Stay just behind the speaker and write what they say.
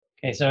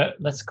Okay, so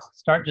let's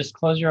start. Just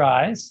close your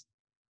eyes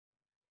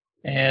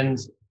and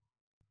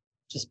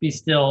just be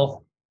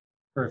still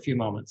for a few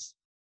moments.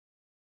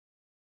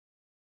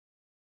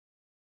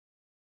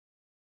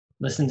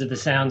 Listen to the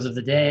sounds of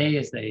the day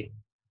as they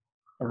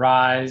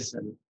arise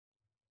and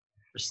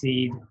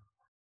proceed.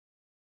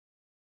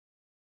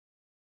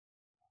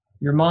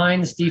 Your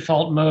mind's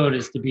default mode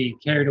is to be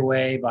carried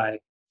away by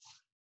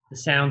the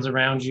sounds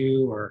around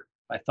you or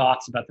by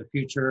thoughts about the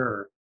future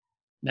or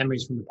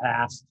memories from the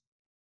past.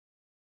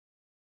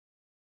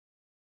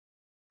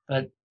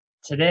 But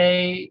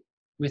today,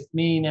 with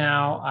me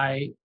now,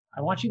 I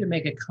want you to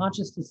make a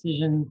conscious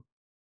decision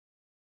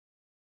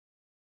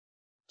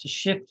to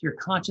shift your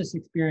conscious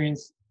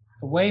experience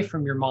away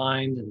from your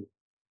mind and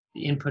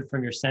the input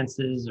from your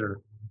senses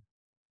or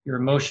your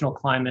emotional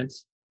climate,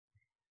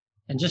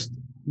 and just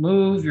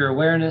move your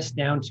awareness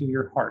down to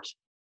your heart.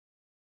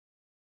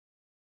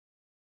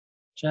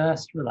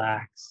 Just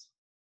relax.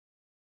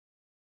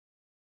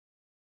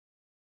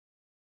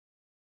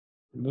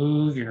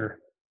 Move your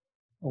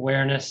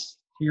awareness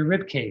to your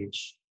rib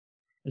cage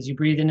as you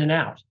breathe in and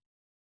out.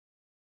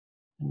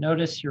 And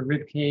notice your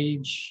rib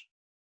cage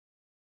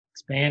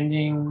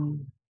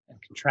expanding and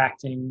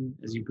contracting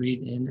as you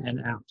breathe in and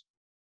out.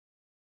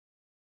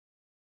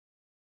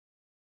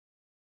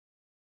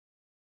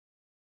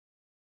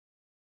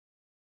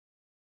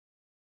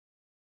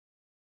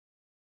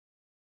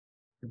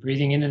 You're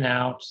breathing in and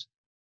out.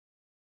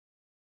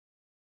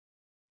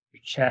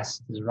 Your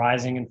chest is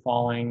rising and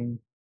falling,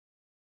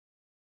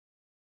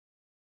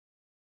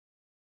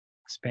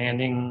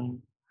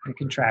 expanding and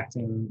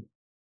contracting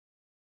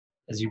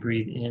as you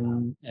breathe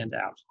in and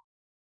out.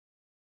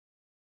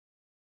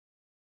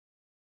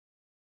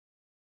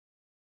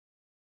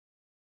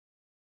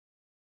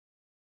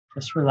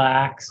 Just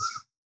relax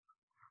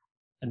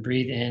and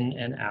breathe in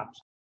and out.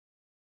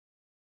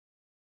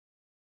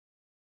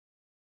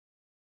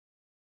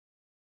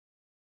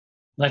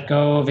 Let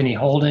go of any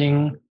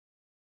holding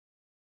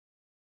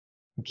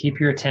and keep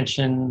your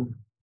attention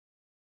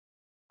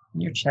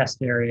in your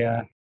chest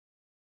area.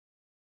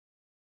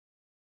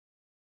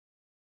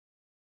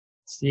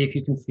 See if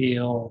you can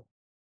feel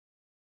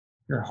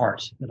your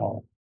heart at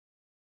all.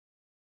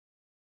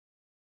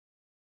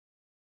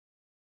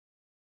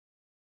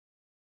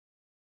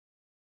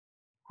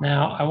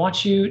 Now, I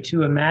want you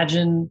to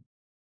imagine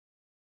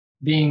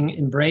being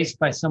embraced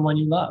by someone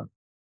you love,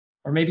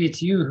 or maybe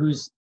it's you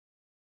who's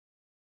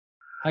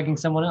hugging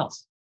someone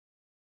else.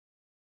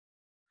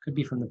 Could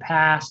be from the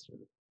past or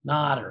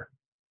not, or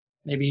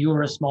maybe you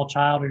were a small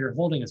child or you're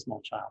holding a small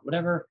child.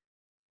 Whatever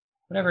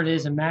it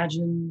is,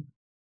 imagine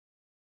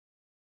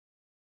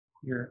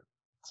you're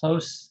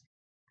close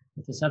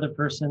with this other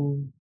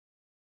person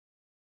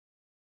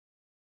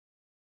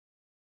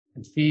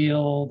and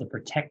feel the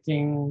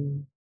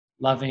protecting,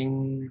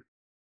 loving,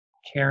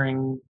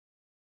 caring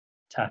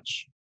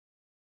touch.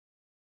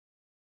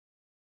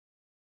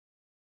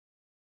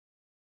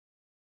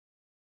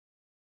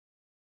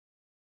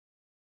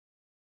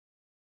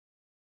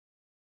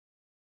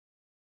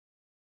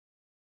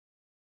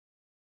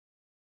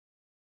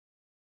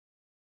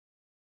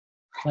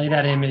 Play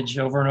that image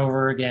over and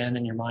over again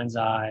in your mind's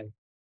eye.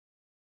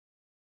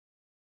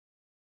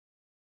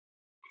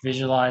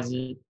 Visualize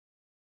it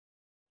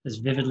as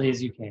vividly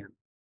as you can.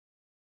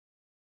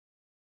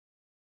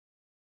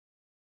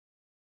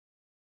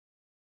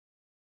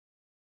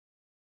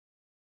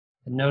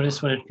 And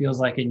notice what it feels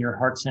like in your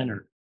heart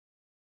center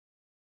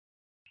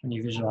when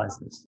you visualize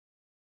this.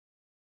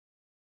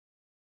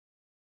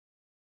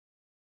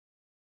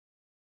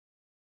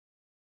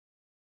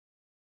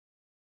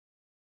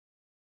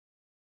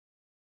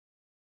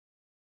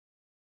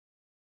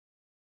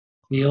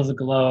 Feel the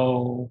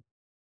glow,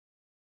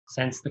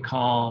 sense the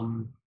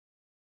calm,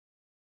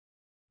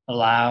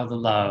 allow the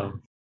love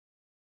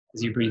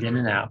as you breathe in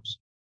and out.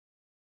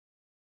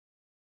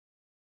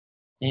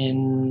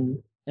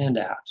 In and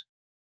out.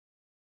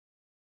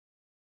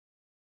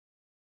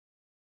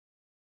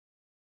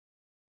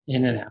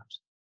 In and out.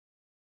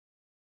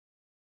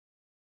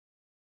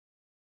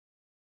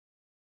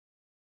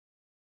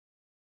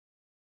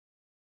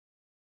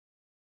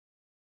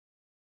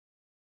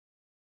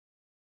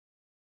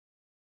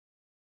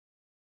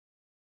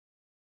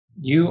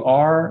 You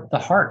are the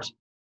heart.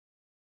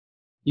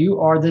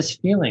 You are this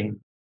feeling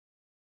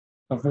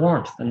of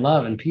warmth and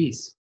love and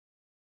peace.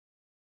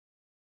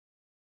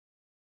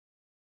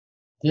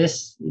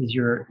 This is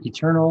your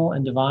eternal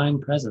and divine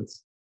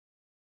presence,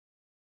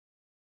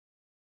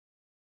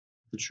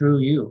 the true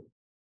you.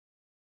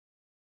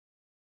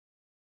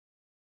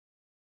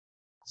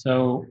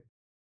 So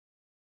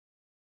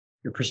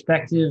your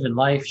perspective in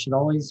life should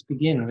always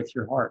begin with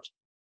your heart.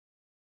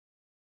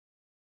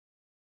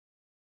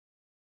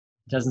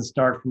 It doesn't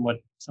start from what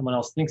someone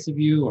else thinks of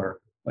you or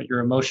what your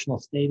emotional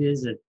state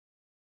is at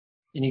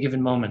any given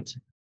moment.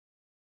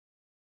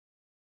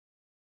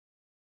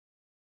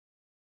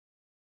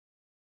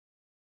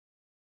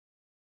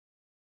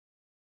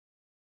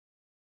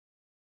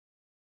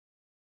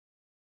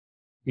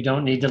 You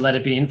don't need to let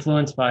it be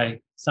influenced by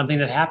something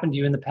that happened to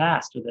you in the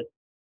past or that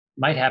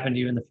might happen to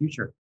you in the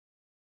future.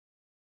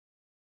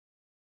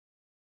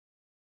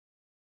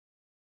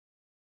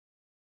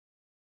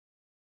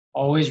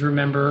 Always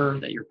remember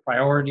that your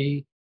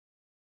priority,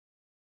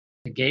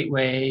 the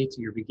gateway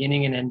to your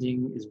beginning and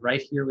ending, is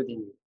right here within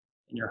you,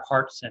 in your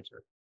heart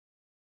center.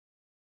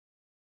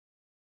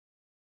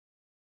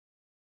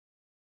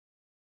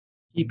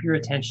 Keep your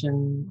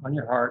attention on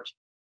your heart.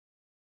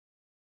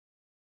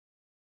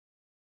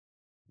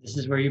 This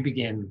is where you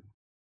begin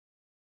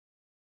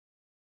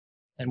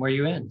and where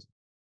you end.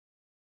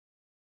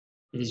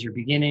 It is your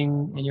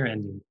beginning and your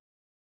ending.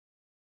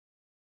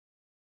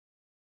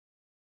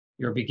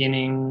 Your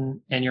beginning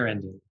and your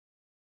ending.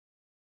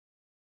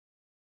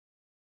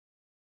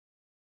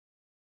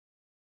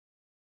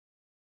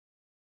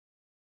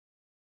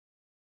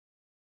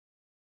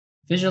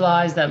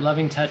 Visualize that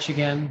loving touch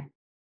again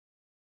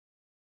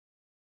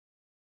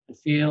and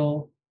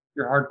feel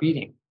your heart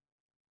beating,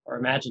 or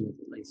imagine it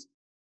at least.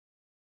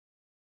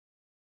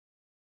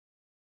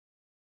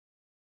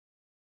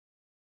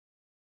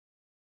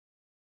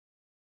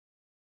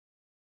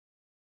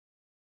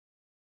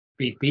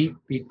 Beat, beat,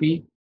 beat,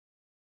 beat.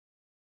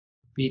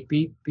 Beat,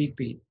 beat, beat,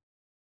 beat.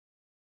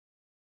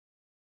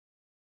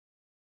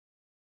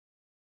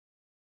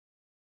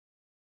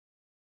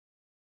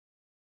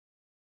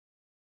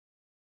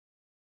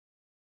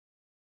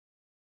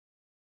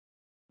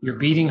 Your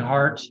beating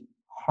heart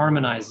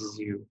harmonizes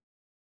you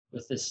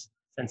with this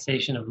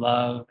sensation of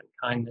love and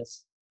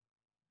kindness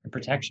and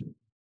protection.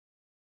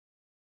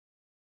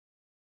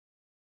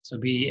 So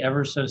be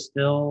ever so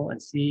still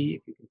and see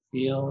if you can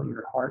feel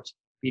your heart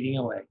beating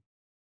away.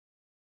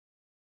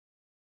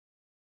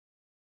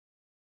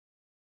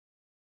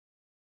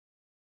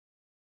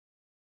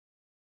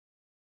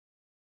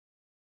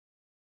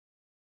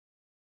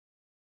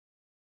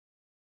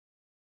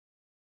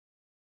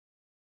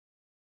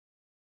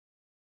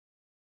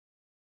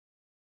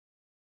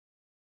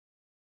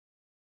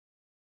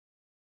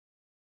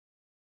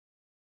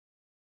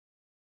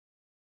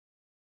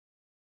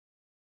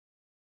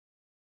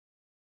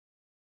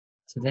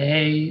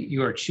 Today,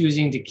 you are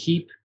choosing to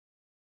keep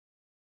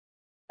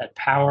that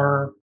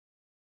power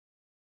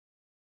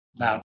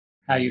about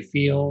how you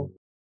feel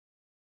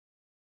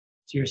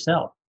to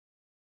yourself.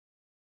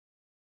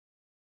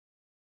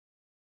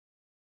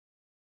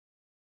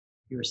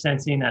 You're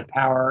sensing that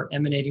power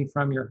emanating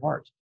from your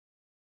heart.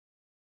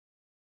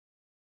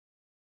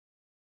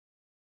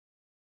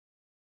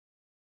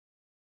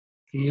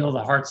 Feel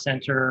the heart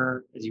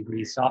center as you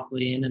breathe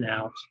softly in and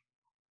out.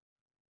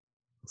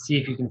 See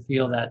if you can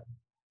feel that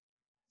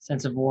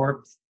sense of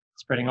warmth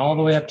spreading all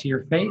the way up to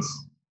your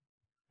face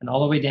and all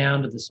the way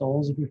down to the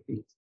soles of your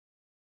feet.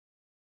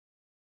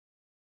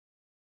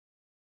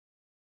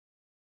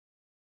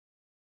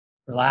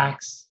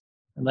 Relax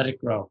and let it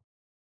grow.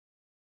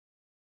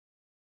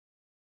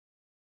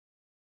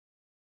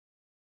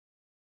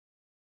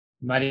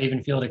 You might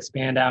even feel it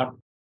expand out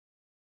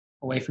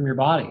away from your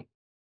body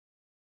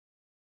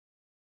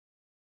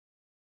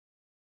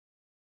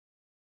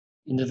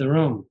into the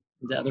room,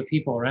 into other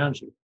people around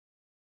you.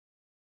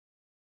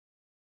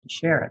 And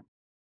share it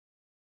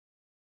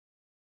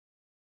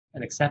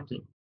and accept it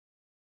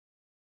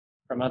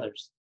from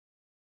others.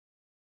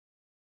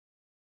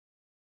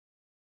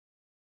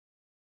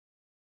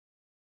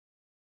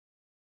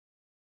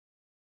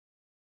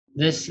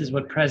 This is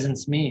what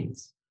presence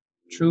means.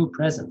 True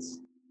presence.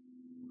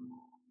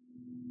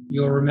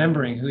 You are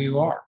remembering who you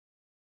are.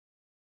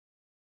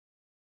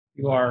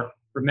 You are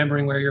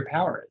remembering where your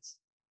power is.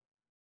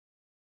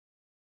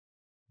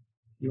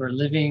 You are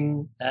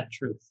living that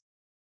truth.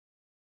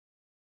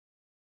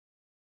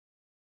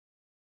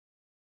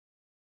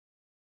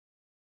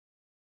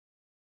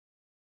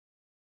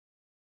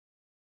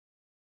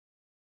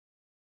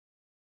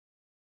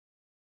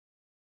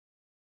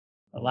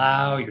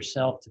 Allow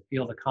yourself to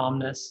feel the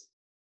calmness,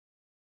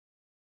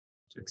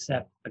 to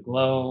accept the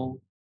glow.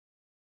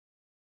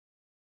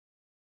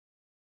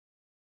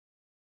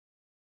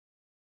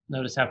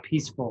 Notice how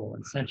peaceful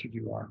and centered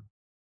you are.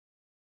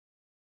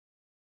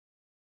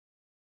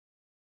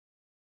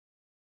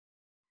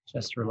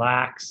 Just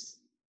relax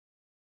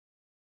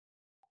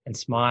and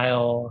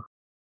smile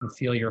and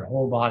feel your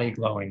whole body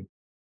glowing.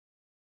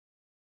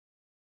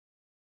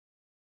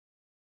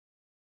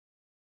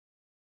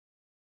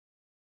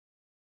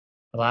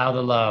 Allow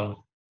the love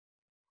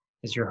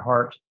as your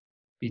heart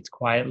beats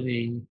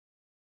quietly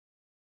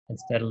and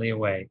steadily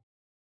away.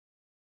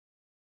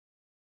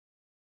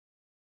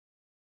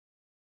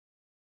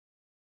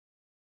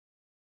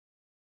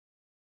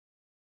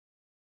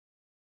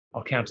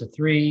 I'll count to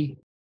 3.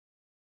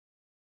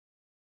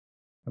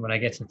 And when I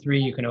get to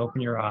 3, you can open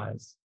your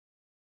eyes.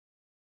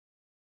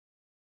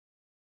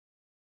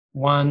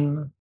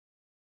 1,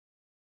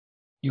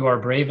 you are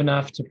brave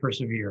enough to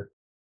persevere.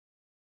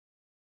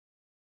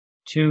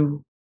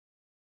 2,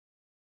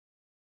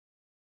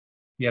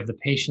 you have the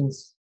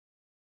patience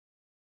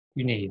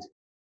you need.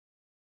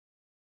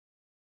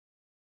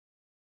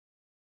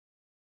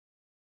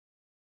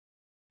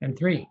 And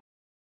 3.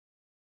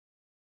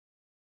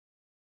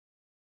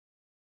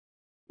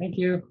 Thank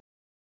you.